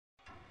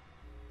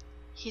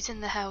He's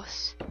in the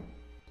house.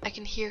 I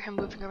can hear him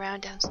moving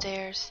around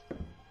downstairs.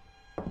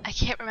 I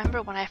can't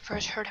remember when I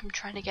first heard him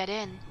trying to get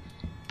in,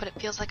 but it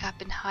feels like I've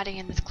been hiding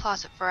in this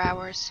closet for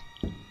hours.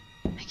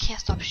 I can't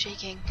stop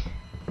shaking.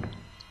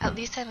 At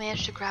least I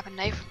managed to grab a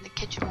knife from the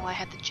kitchen while I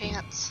had the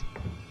chance.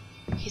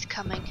 He's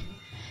coming.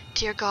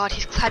 Dear God,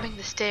 he's climbing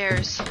the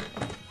stairs.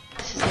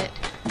 This is it.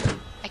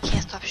 I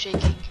can't stop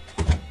shaking.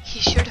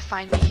 He's sure to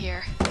find me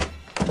here.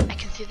 I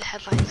can see the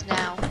headlines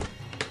now.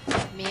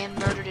 Man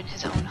murdered in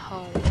his own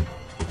home.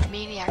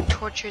 Maniac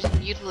tortures and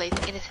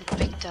mutilates innocent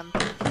victim.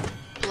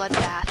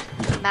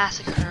 Bloodbath,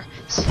 massacre,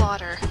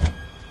 slaughter.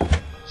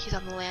 He's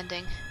on the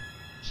landing.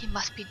 He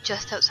must be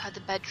just outside the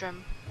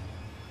bedroom.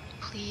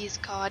 Please,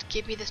 God,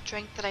 give me the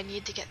strength that I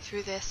need to get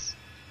through this.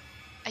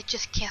 I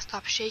just can't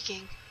stop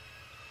shaking.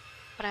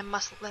 But I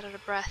mustn't let out a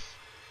breath,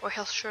 or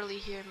he'll surely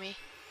hear me.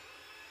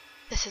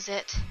 This is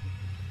it.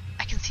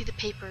 I can see the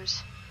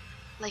papers,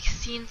 like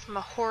scenes from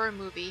a horror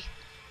movie,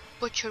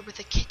 butchered with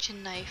a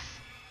kitchen knife.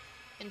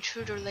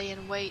 Intruder lay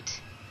in wait.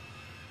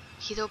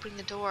 He's opening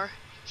the door.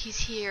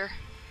 He's here.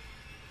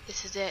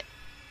 This is it.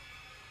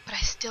 But I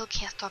still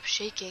can't stop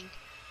shaking.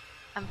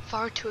 I'm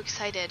far too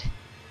excited.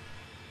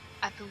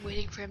 I've been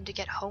waiting for him to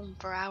get home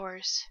for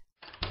hours.